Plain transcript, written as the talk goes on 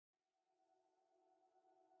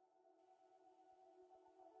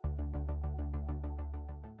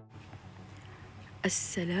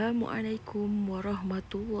Assalamualaikum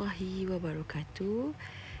warahmatullahi wabarakatuh.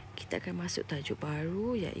 Kita akan masuk tajuk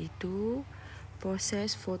baru iaitu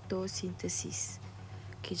proses fotosintesis.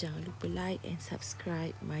 Okay, jangan lupa like and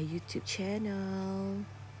subscribe my YouTube channel.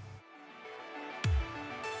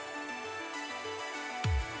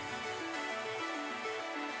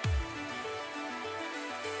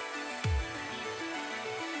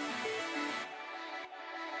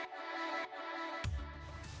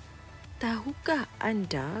 Tahukah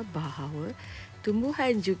anda bahawa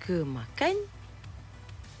tumbuhan juga makan?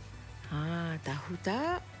 Tahu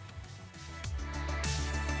tak?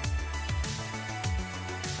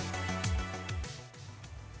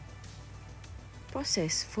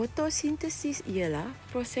 Proses fotosintesis ialah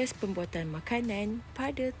proses pembuatan makanan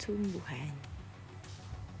pada tumbuhan.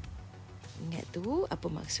 Ingat tu apa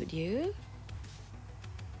maksud dia?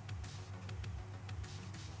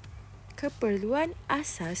 Keperluan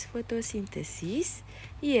asas fotosintesis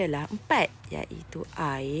ialah 4, iaitu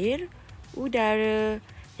air, udara,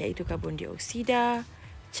 iaitu karbon dioksida,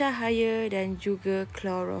 cahaya dan juga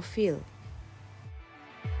klorofil.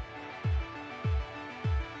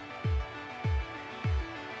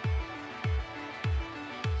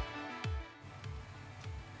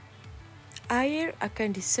 Air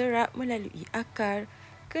akan diserap melalui akar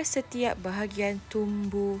ke setiap bahagian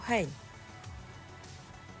tumbuhan.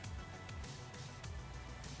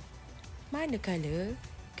 Manakala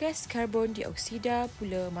gas karbon dioksida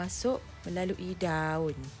pula masuk melalui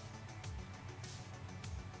daun.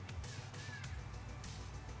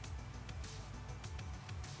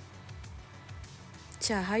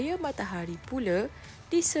 Cahaya matahari pula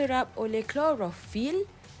diserap oleh klorofil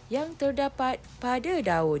yang terdapat pada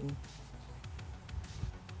daun.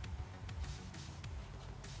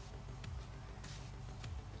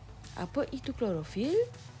 Apa itu klorofil?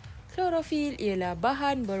 Klorofil ialah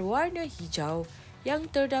bahan berwarna hijau yang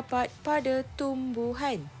terdapat pada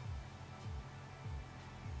tumbuhan.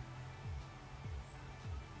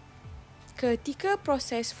 Ketika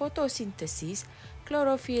proses fotosintesis,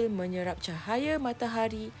 klorofil menyerap cahaya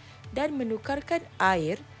matahari dan menukarkan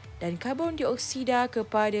air dan karbon dioksida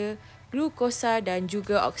kepada glukosa dan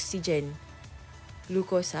juga oksigen.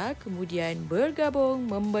 Glukosa kemudian bergabung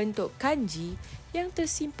membentuk kanji yang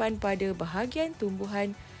tersimpan pada bahagian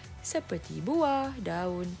tumbuhan seperti buah,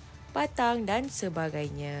 daun, batang dan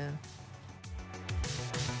sebagainya.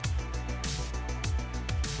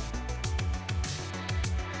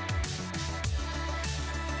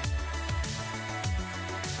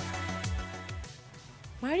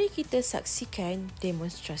 Mari kita saksikan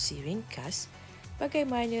demonstrasi ringkas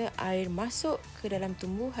bagaimana air masuk ke dalam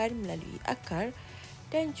tumbuhan melalui akar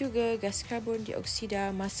dan juga gas karbon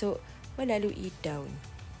dioksida masuk melalui daun.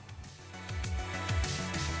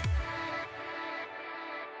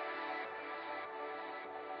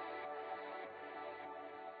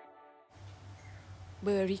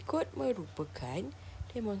 Berikut merupakan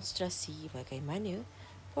demonstrasi bagaimana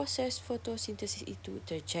proses fotosintesis itu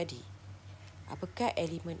terjadi. Apakah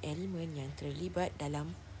elemen-elemen yang terlibat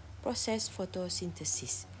dalam proses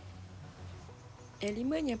fotosintesis?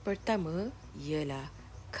 Elemen yang pertama ialah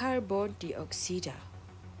karbon dioksida.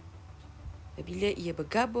 Apabila ia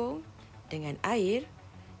bergabung dengan air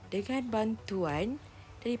dengan bantuan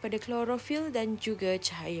daripada klorofil dan juga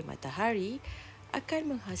cahaya matahari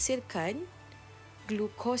akan menghasilkan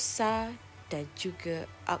glukosa dan juga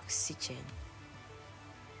oksigen.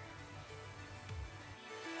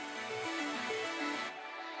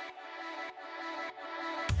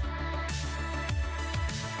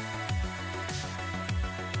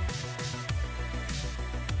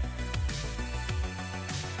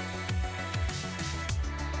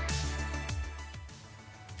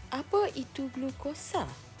 Apa itu glukosa?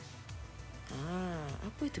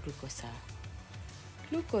 Apa itu glukosa?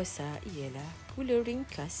 Glukosa ialah gula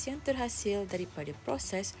ringkas yang terhasil daripada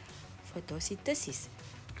proses fotosintesis.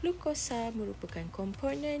 Glukosa merupakan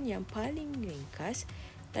komponen yang paling ringkas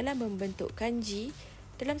dalam membentuk kanji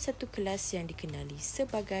dalam satu kelas yang dikenali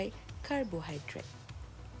sebagai karbohidrat.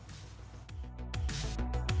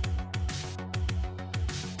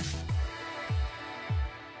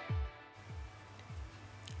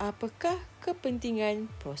 Apakah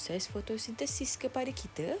kepentingan proses fotosintesis kepada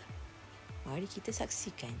kita? Mari kita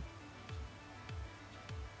saksikan.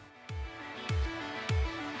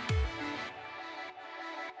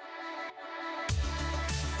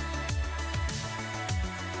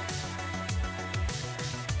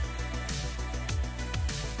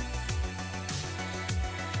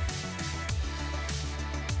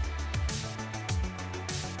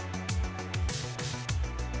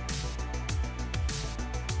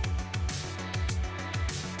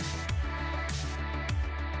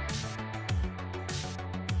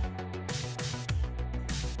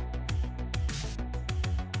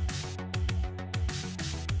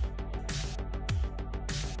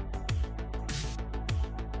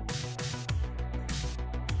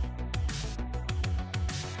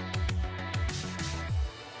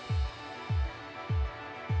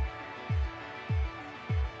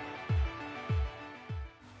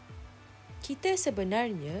 Kita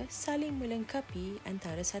sebenarnya saling melengkapi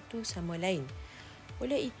antara satu sama lain.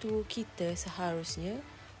 Oleh itu, kita seharusnya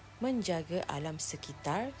menjaga alam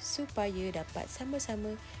sekitar supaya dapat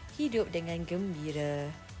sama-sama hidup dengan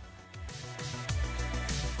gembira.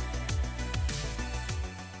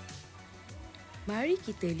 Mari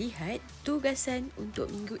kita lihat tugasan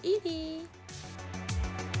untuk minggu ini.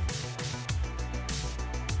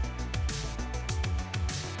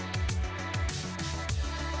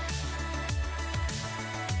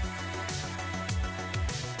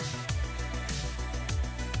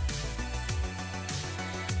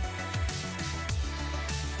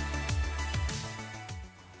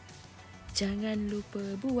 Jangan lupa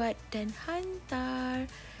buat dan hantar.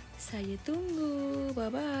 Saya tunggu.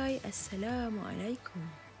 Bye-bye.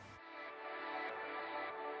 Assalamualaikum.